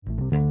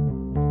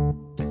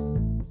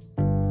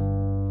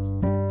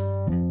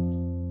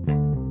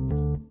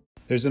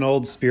There's an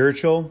old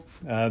spiritual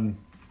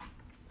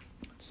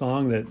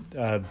song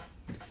that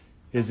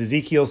is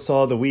Ezekiel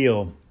saw the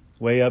wheel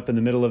way up in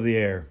the middle of the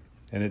air.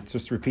 And it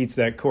just repeats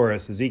that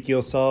chorus.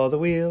 Ezekiel saw the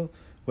wheel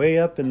way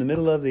up in the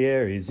middle of the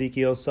air.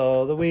 Ezekiel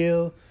saw the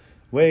wheel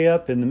way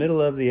up in the middle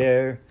of the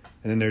air.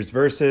 And then there's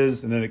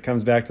verses, and then it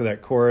comes back to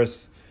that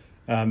chorus.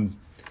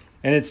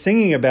 And it's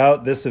singing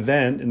about this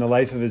event in the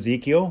life of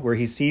Ezekiel where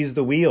he sees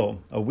the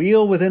wheel, a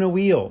wheel within a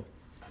wheel.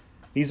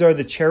 These are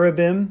the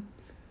cherubim,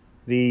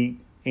 the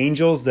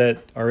angels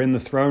that are in the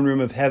throne room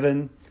of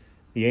heaven,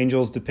 the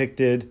angels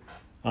depicted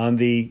on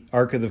the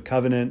Ark of the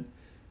Covenant.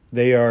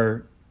 They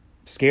are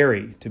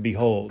scary to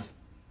behold.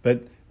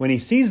 But when he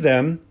sees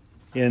them,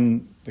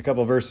 in a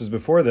couple of verses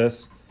before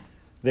this,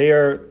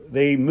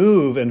 they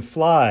move and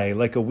fly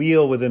like a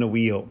wheel within a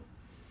wheel.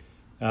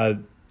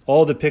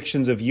 All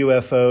depictions of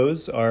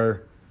UFOs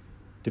are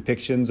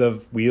depictions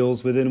of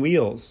wheels within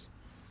wheels,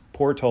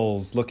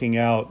 portholes looking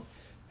out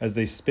as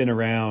they spin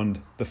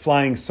around, the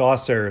flying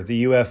saucer,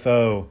 the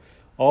UFO,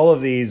 all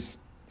of these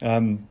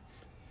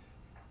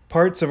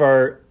parts of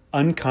our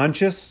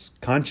unconscious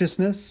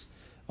consciousness,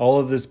 all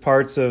of these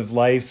parts of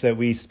life that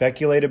we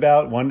speculate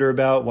about,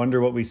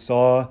 wonder what we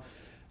saw.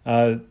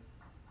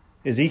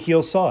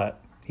 Ezekiel saw it.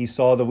 He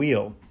saw the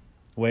wheel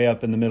way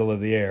up in the middle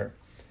of the air.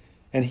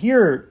 And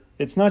here,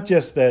 it's not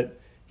just that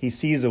he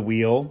sees a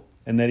wheel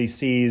and that he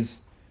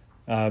sees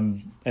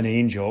an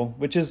angel,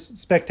 which is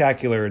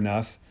spectacular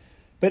enough.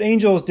 But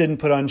angels didn't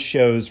put on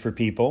shows for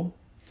people.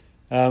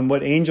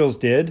 What angels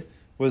did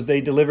was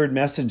they delivered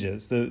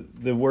messages.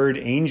 The word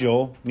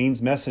angel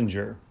means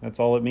messenger. That's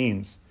all it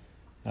means.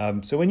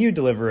 So when you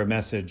deliver a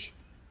message,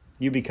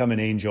 you become an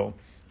angel,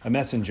 a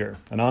messenger,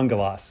 an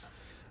angelos,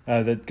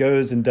 that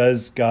goes and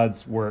does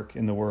God's work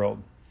in the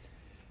world.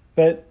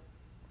 But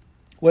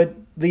what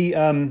the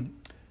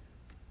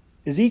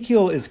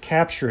Ezekiel is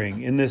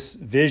capturing in this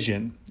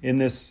vision, in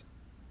this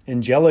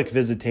angelic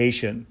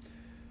visitation,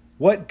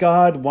 what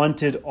God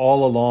wanted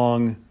all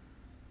along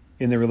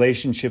in the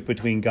relationship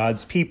between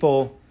God's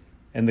people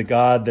and the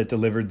God that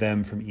delivered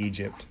them from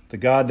Egypt. The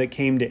God that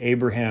came to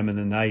Abraham in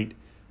the night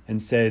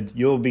and said,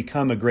 "You'll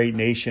become a great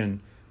nation.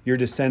 Your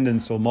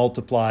descendants will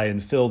multiply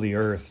and fill the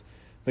earth."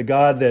 The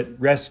God that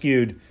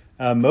rescued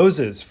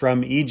Moses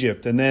from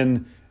Egypt and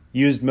then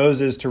used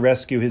Moses to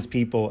rescue his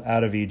people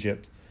out of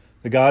Egypt.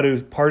 The God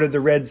who parted the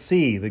Red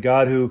Sea. The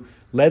God who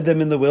led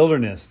them in the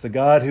wilderness. The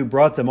God who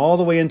brought them all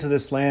the way into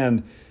this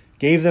land,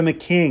 gave them a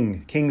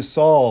king, King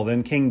Saul,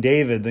 then King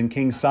David, then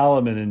King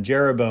Solomon and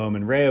Jeroboam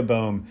and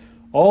Rehoboam,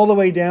 all the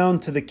way down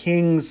to the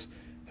kings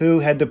who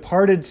had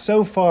departed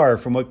so far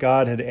from what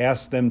God had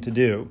asked them to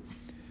do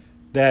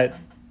that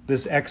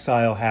this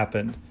exile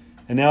happened.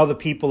 And now the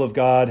people of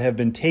God have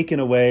been taken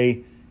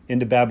away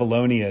into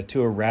Babylonia,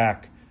 to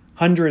Iraq,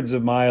 hundreds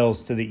of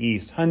miles to the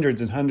east,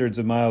 hundreds and hundreds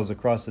of miles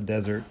across the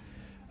desert,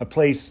 a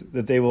place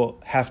that they will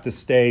have to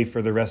stay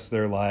for the rest of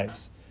their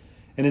lives.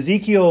 And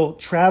Ezekiel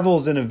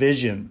travels in a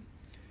vision.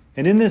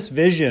 And in this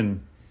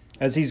vision,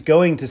 as he's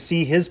going to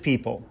see his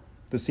people,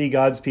 to see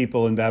God's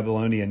people in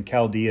Babylonia and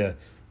Chaldea,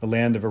 the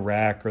land of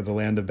Iraq or the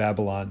land of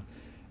Babylon,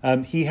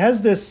 he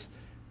has this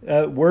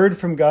word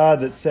from God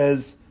that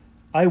says,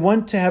 "I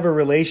want to have a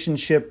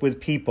relationship with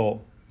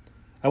people.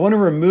 I want to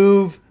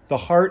remove the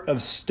heart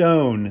of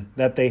stone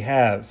that they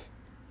have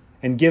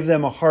and give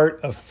them a heart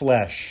of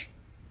flesh."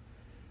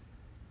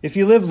 If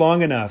you live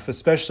long enough,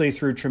 especially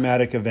through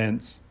traumatic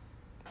events,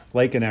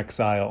 like an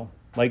exile,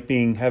 like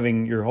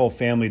having your whole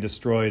family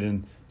destroyed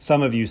and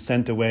some of you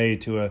sent away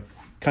to a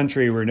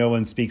country where no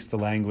one speaks the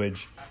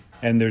language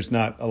and there's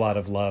not a lot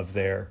of love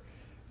there.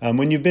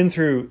 When you've been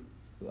through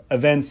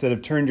events that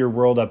have turned your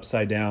world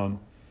upside down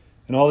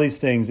and all these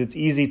things, it's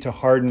easy to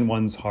harden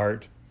one's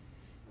heart.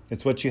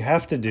 It's what you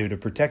have to do to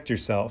protect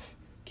yourself,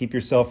 keep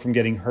yourself from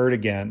getting hurt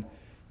again,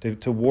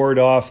 to ward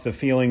off the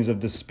feelings of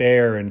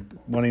despair and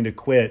wanting to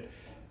quit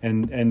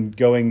and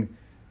going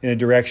in a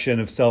direction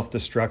of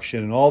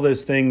self-destruction and all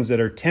those things that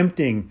are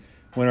tempting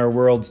when our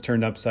world's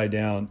turned upside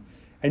down.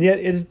 And yet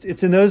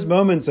it's in those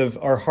moments of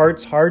our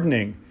hearts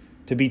hardening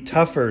to be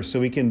tougher so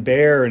we can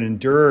bear and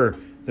endure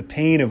the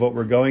pain of what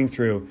we're going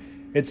through.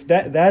 These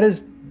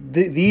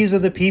are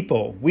the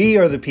people. We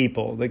are the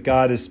people that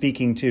God is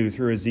speaking to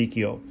through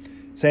Ezekiel,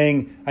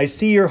 saying, "I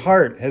see your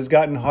heart has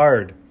gotten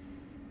hard.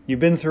 You've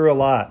been through a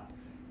lot.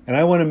 And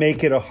I want to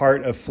make it a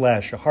heart of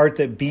flesh, a heart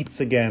that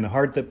beats again, a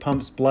heart that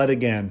pumps blood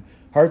again,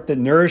 a heart that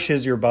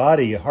nourishes your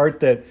body, a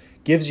heart that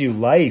gives you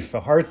life,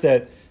 a heart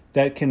that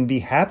can be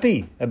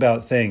happy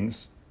about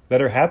things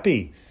that are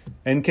happy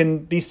and can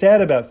be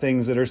sad about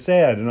things that are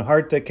sad, and a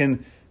heart that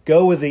can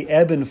go with the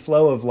ebb and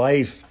flow of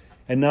life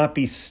and not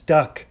be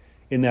stuck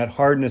in that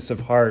hardness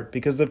of heart."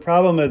 Because the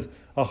problem with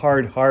a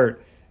hard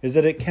heart is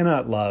that it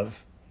cannot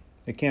love.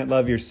 It can't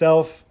love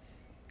yourself,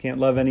 can't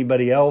love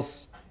anybody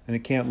else, and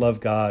it can't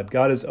love God.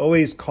 God is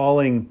always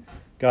calling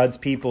God's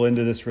people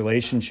into this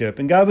relationship,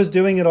 and God was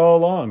doing it all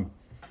along.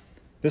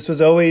 This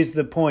was always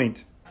the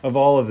point of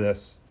all of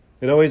this.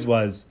 It always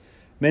was.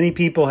 Many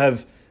people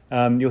have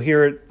You'll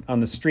hear it on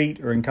the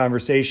street or in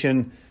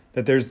conversation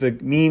that there's the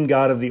mean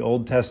God of the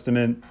Old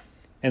Testament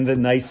and the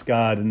nice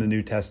God in the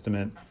New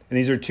Testament. And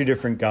these are two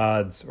different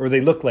gods, or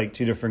they look like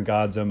two different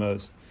gods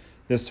almost.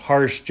 This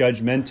harsh,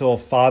 judgmental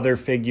father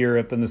figure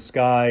up in the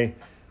sky,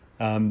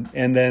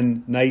 and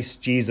then nice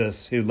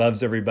Jesus who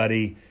loves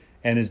everybody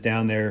and is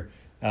down there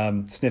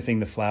sniffing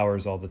the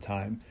flowers all the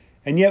time.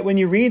 And yet when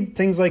you read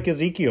things like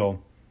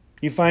Ezekiel,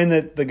 you find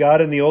that the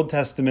God in the Old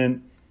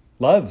Testament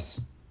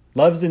loves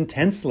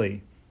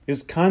intensely,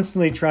 is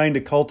constantly trying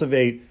to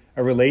cultivate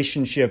a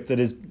relationship that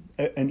is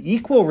an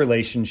equal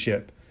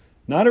relationship,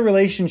 not a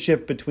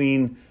relationship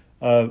between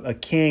a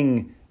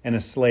king and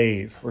a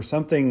slave or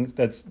something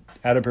that's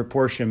out of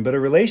proportion, but a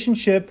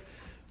relationship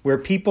where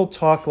people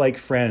talk like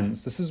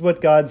friends. This is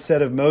what God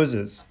said of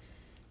Moses,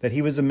 that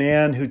he was a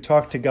man who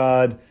talked to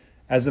God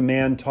as a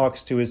man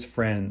talks to his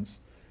friends.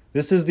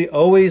 This is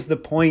always the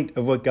point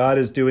of what God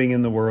is doing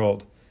in the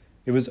world.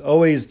 It was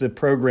always the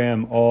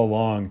program all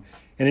along.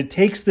 And it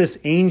takes this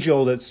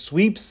angel that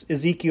sweeps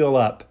Ezekiel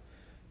up,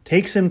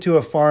 takes him to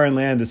a foreign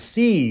land to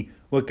see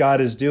what God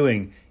is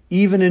doing.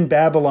 Even in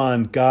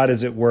Babylon, God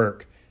is at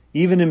work.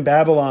 Even in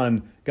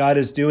Babylon, God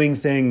is doing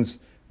things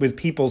with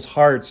people's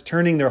hearts,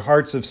 turning their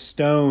hearts of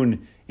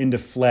stone into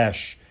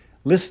flesh,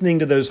 listening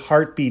to those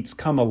heartbeats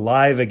come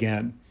alive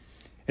again.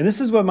 And this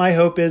is what my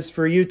hope is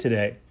for you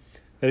today,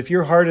 that if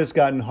your heart has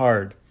gotten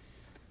hard,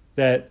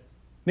 that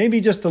maybe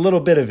just a little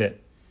bit of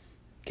it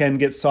can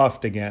get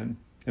soft again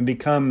and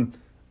become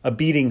a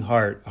beating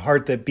heart, a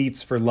heart that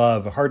beats for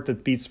love, a heart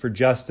that beats for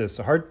justice,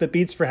 a heart that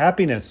beats for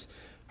happiness,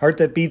 a heart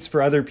that beats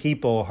for other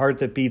people, a heart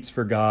that beats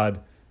for God.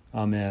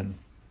 Amen.